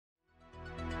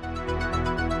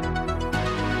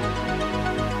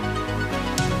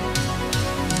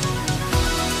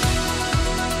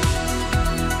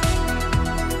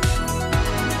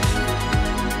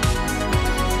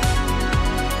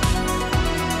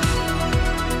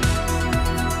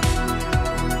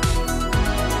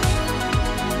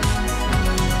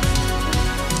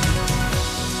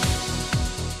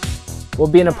we'll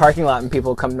be in a parking lot and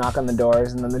people come knock on the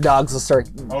doors, and then the dogs will start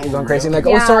going crazy. And like,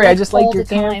 yeah, oh, sorry, like I just liked your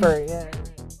camper. Yeah.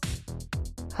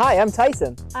 Hi, I'm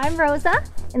Tyson. I'm Rosa,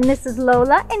 and this is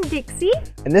Lola and Dixie.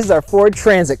 And this is our Ford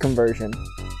Transit conversion.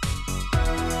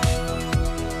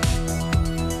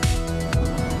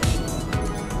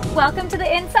 Welcome to the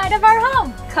inside of our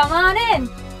home. Come on in.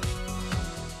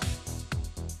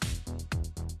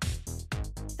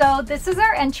 So this is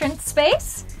our entrance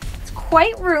space. It's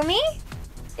quite roomy.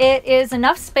 It is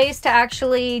enough space to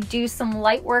actually do some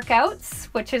light workouts,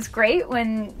 which is great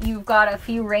when you've got a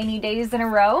few rainy days in a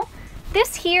row.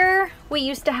 This here, we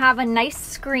used to have a nice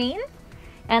screen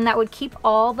and that would keep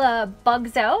all the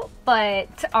bugs out, but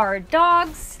our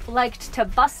dogs liked to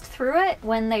bust through it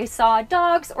when they saw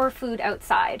dogs or food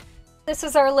outside. This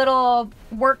is our little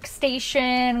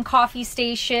workstation, coffee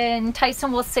station.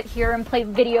 Tyson will sit here and play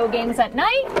video games at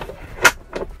night.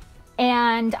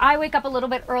 And I wake up a little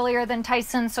bit earlier than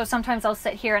Tyson, so sometimes I'll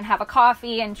sit here and have a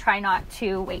coffee and try not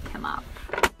to wake him up.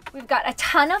 We've got a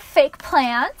ton of fake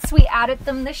plants. We added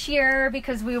them this year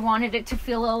because we wanted it to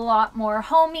feel a lot more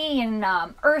homey and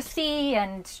earthy,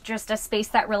 and just a space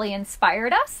that really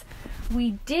inspired us.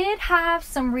 We did have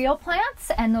some real plants,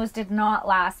 and those did not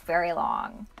last very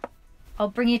long. I'll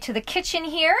bring you to the kitchen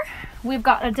here. We've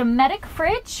got a Dometic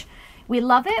fridge. We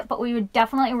love it, but we would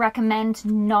definitely recommend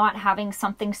not having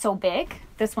something so big.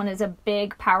 This one is a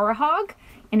big power hog,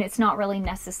 and it's not really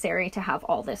necessary to have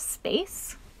all this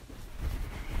space.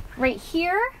 Right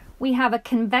here, we have a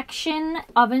convection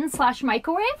oven /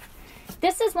 microwave.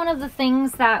 This is one of the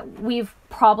things that we've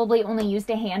probably only used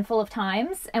a handful of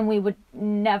times, and we would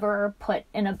never put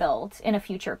in a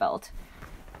future build.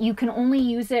 You can only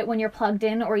use it when you're plugged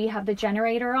in or you have the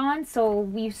generator on, so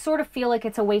we sort of feel like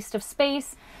it's a waste of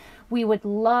space. We would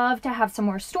love to have some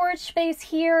more storage space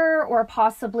here, or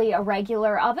possibly a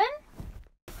regular oven.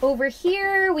 Over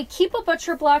here, we keep a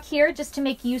butcher block here just to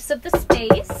make use of the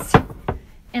space.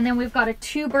 And then we've got a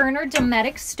 2-burner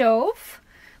Dometic stove,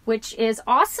 which is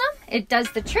awesome. It does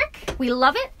the trick. We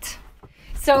love it.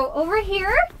 So over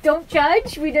here, don't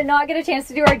judge. We did not get a chance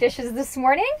to do our dishes this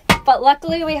morning, but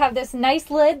luckily we have this nice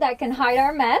lid that can hide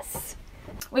our mess.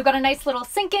 We've got a nice little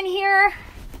sink in here.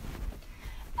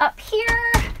 Up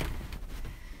here,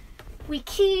 we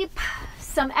keep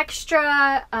some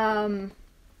extra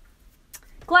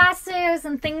glasses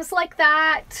and things like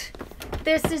that.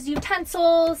 This is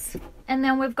utensils. And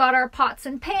then we've got our pots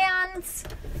and pans.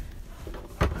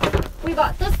 We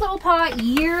got this little pot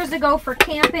years ago for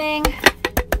camping,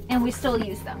 and we still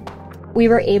use them. We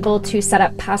were able to set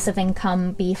up passive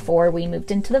income before we moved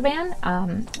into the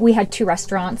van. We had 2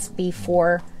 restaurants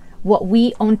before.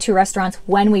 We owned 2 restaurants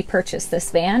when we purchased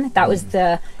this van. That was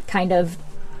the kind of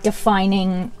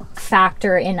defining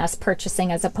factor in us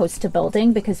purchasing as opposed to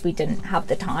building, because we didn't have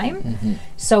the time.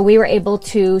 So we were able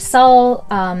to sell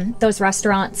those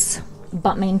restaurants,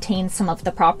 but maintain some of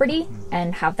the property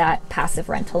and have that passive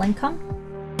rental income.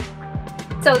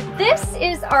 So this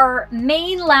is our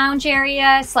main lounge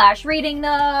area / reading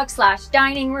nook /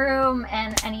 dining room,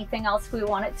 and anything else we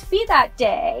want it to be that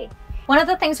day. One of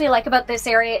the things we like about this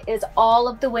area is all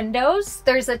of the windows.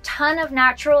 There's a ton of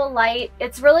natural light.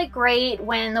 It's really great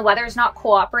when the weather's not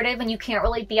cooperative and you can't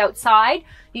really be outside.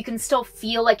 You can still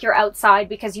feel like you're outside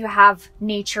because you have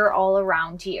nature all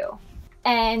around you.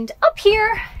 And up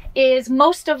here is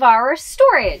most of our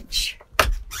storage.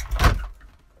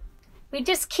 We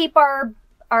just keep our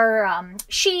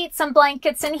sheets and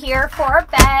blankets in here for our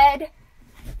bed.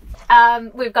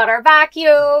 We've got our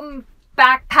vacuum,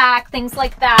 backpack, things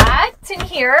like that in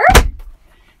here.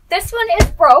 This one is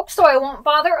broke, so I won't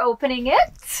bother opening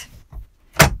it.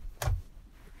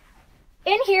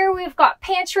 In here, we've got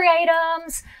pantry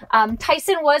items.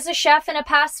 Tyson was a chef in a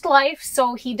past life,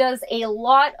 so he does a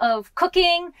lot of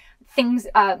cooking. Things,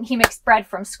 he makes bread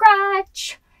from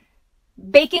scratch,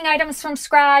 baking items from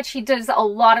scratch. He does a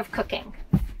lot of cooking.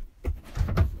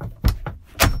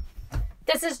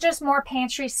 This is just more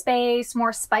pantry space,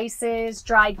 more spices,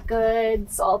 dried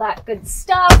goods, all that good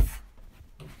stuff.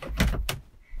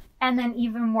 And then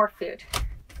even more food.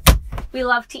 We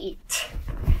love to eat.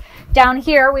 Down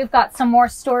here, we've got some more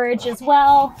storage as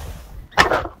well.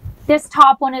 This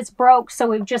top one is broke, so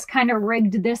we've just kind of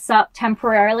rigged this up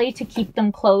temporarily to keep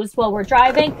them closed while we're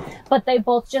driving, but they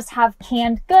both just have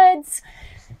canned goods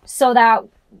so that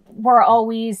we're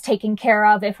always taken care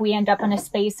of. If we end up in a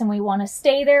space and we want to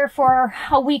stay there for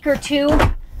a week or 2,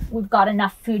 we've got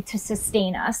enough food to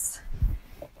sustain us.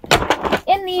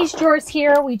 In these drawers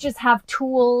here, we just have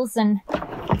tools and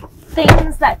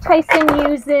things that Tyson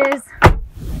uses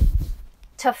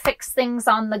to fix things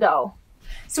on the go.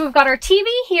 So we've got our TV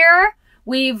here.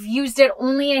 We've used it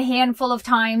only a handful of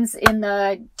times in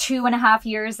the 2.5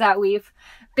 years that we've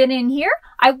been in here.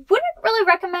 I wouldn't really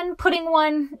recommend putting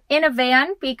one in a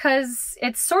van because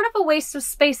it's sort of a waste of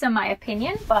space in my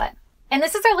opinion, and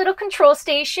this is our little control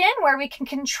station where we can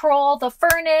control the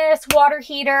furnace, water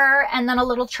heater, and then a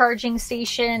little charging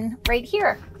station right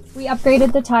here. We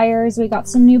upgraded the tires. We got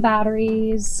some new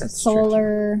batteries,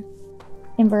 solar,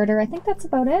 inverter. I think that's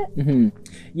about it.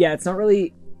 Yeah, it's not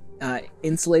really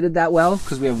insulated that well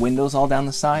because we have windows all down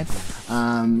the side.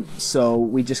 So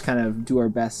we just kind of do our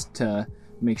best to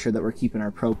make sure that we're keeping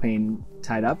our propane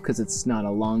tied up because it's not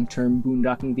a long-term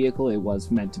boondocking vehicle. It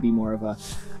was meant to be more of a,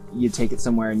 you take it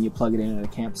somewhere and you plug it in at a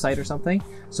campsite or something.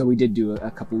 So we did do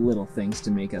a couple little things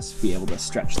to make us be able to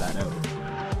stretch that out.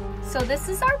 So this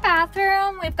is our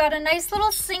bathroom. We've got a nice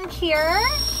little sink here.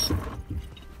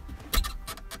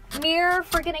 Mirror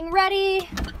for getting ready.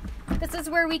 This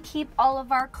is where we keep all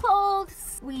of our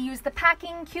clothes. We use the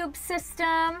packing cube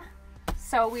system.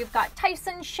 So we've got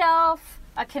Tyson's shelf,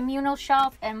 a communal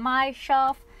shelf, and my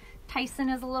shelf. Tyson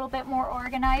is a little bit more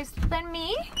organized than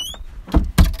me.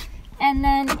 And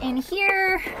then in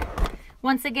here,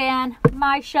 once again,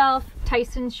 my shelf,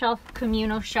 Tyson's shelf,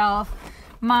 communal shelf.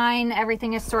 Mine,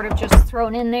 everything is sort of just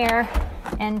thrown in there,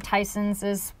 and Tyson's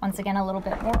is once again a little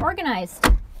bit more organized.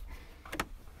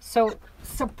 So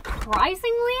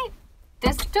surprisingly,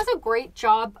 this does a great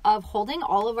job of holding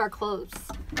all of our clothes.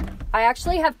 I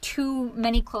actually have too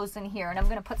many clothes in here, and I'm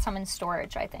gonna put some in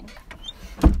storage, I think.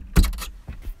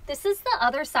 This is the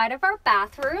other side of our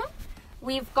bathroom.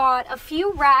 We've got a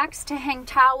few racks to hang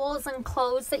towels and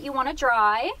clothes that you want to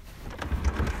dry.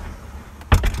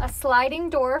 A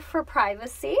sliding door for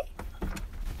privacy.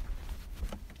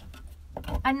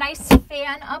 A nice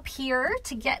fan up here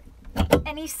to get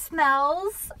any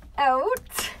smells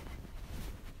out.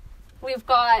 We've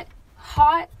got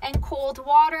hot and cold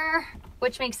water,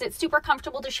 which makes it super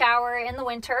comfortable to shower in the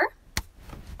winter.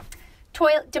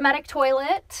 Dometic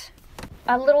toilet.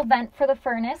 A little vent for the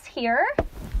furnace here.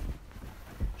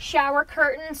 Shower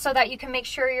curtain so that you can make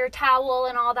sure your towel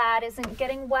and all that isn't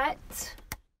getting wet.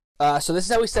 So this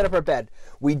is how we set up our bed.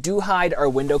 We do hide our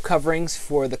window coverings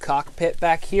for the cockpit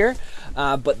back here,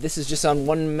 but this is just on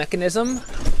one mechanism,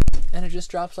 and it just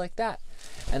drops like that.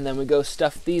 And then we go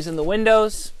stuff these in the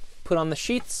windows, put on the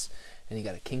sheets, and you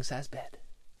got a king-size bed.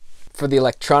 For the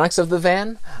electronics of the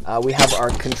van, we have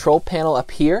our control panel up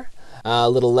here, a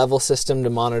little level system to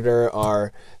monitor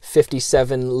our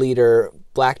 57-liter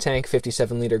black tank,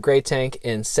 57-liter gray tank,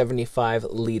 and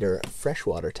 75-liter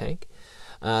freshwater tank.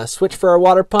 Switch for our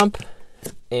water pump,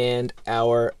 and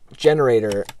our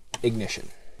generator ignition.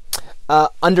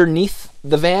 Underneath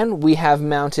the van, we have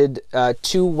mounted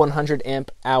two 100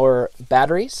 amp hour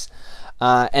batteries.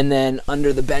 And then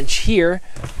under the bench here,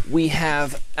 we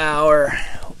have our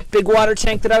big water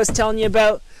tank that I was telling you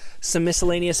about, some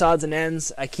miscellaneous odds and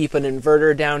ends. I keep an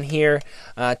inverter down here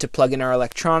to plug in our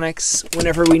electronics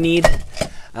whenever we need.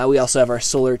 We also have our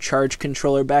solar charge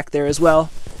controller back there as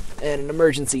well, and an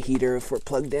emergency heater if we're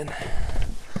plugged in.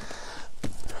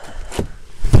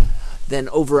 Then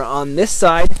over on this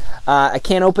side, I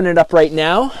can't open it up right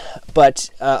now, but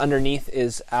underneath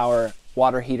is our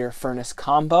water heater furnace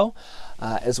combo,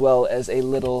 as well as a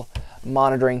little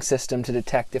monitoring system to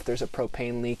detect if there's a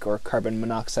propane leak or carbon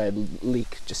monoxide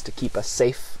leak, just to keep us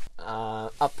safe.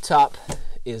 Up top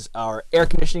is our air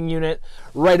conditioning unit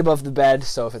right above the bed,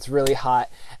 so if it's really hot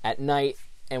at night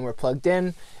and we're plugged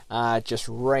in, it just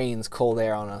rains cold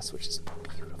air on us, which is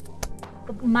beautiful.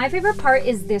 My favorite part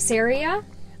is this area.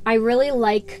 I really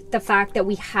like the fact that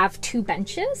we have two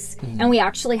benches and we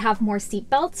actually have more seat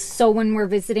belts. So when we're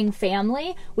visiting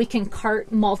family, we can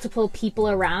cart multiple people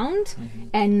around.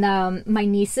 And my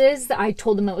nieces, I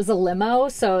told them it was a limo,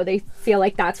 so they feel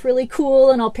like that's really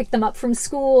cool, and I'll pick them up from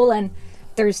school. And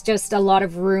there's just a lot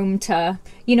of room to,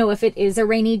 you know, if it is a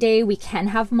rainy day, we can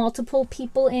have multiple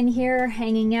people in here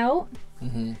hanging out.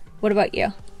 What about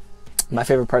you? My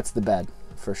favorite part's the bed,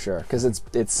 for sure, because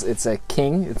it's a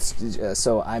king. It's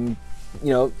so I'm,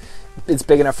 you know, it's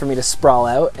big enough for me to sprawl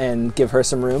out and give her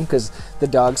some room, because the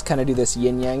dogs kind of do this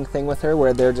yin yang thing with her,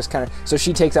 where they're just kind of, so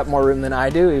she takes up more room than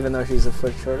I do, even though she's a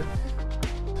foot shorter.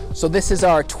 So this is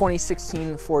our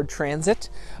 2016 Ford Transit.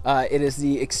 It is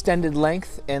the extended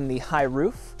length and the high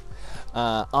roof.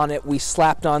 On it, we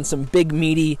slapped on some big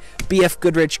meaty BF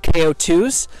Goodrich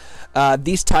KO2s.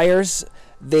 These tires,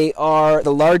 they are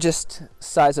the largest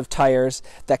size of tires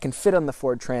that can fit on the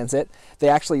Ford Transit. They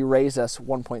actually raised us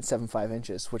 1.75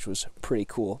 inches, which was pretty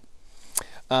cool.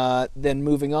 Then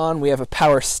moving on, we have a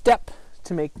power step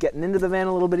to make getting into the van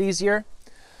a little bit easier.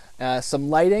 Some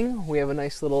lighting. We have a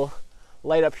nice little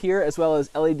light up here, as well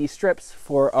as LED strips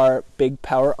for our big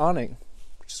power awning,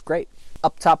 which is great.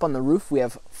 Up top on the roof, we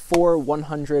have 4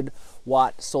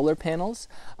 100-watt solar panels,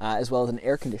 as well as an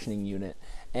air conditioning unit,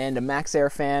 and a max air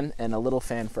fan and a little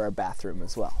fan for our bathroom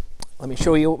as well. Let me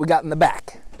show you what we got in the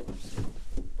back.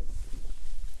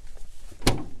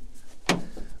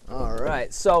 All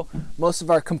right, so most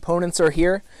of our components are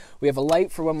here. We have a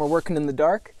light for when we're working in the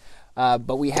dark,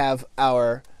 but we have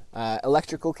our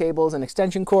electrical cables and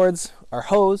extension cords, our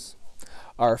hose,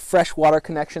 our fresh water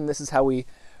connection. This is how we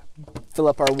fill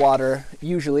up our water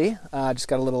usually. Just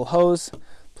got a little hose,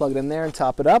 plug it in there and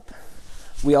top it up.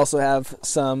 We also have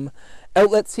some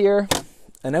outlets here,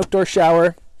 an outdoor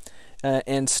shower,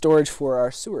 and storage for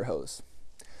our sewer hose,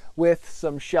 with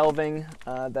some shelving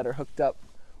that are hooked up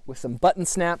with some button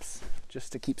snaps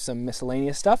just to keep some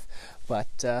miscellaneous stuff, but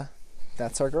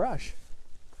that's our garage.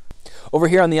 Over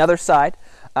here on the other side,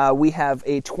 we have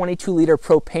a 22-liter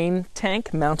propane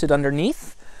tank mounted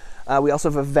underneath. We also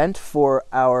have a vent for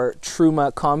our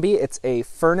Truma Combi. It's a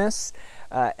furnace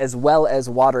as well as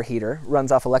water heater.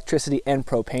 Runs off electricity and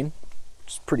propane,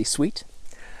 which is pretty sweet.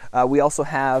 We also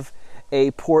have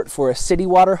a port for a city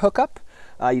water hookup.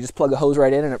 You just plug a hose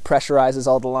right in and it pressurizes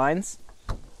all the lines.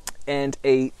 And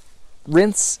a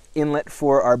rinse inlet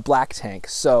for our black tank.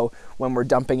 So when we're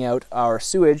dumping out our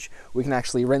sewage, we can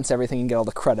actually rinse everything and get all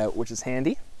the crud out, which is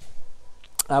handy.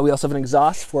 We also have an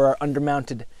exhaust for our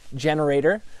undermounted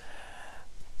generator.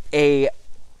 A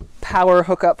power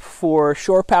hookup for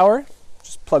shore power,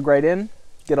 just plug right in,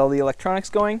 get all the electronics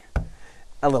going.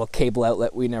 A little cable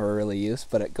outlet we never really use,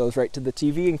 but it goes right to the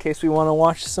TV in case we want to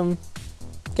watch some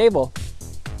cable.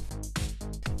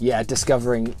 Yeah,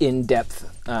 discovering in-depth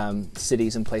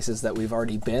cities and places that we've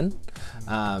already been,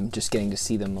 just getting to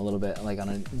see them a little bit, like on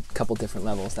a couple different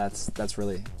levels. That's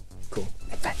really cool.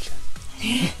 Adventure.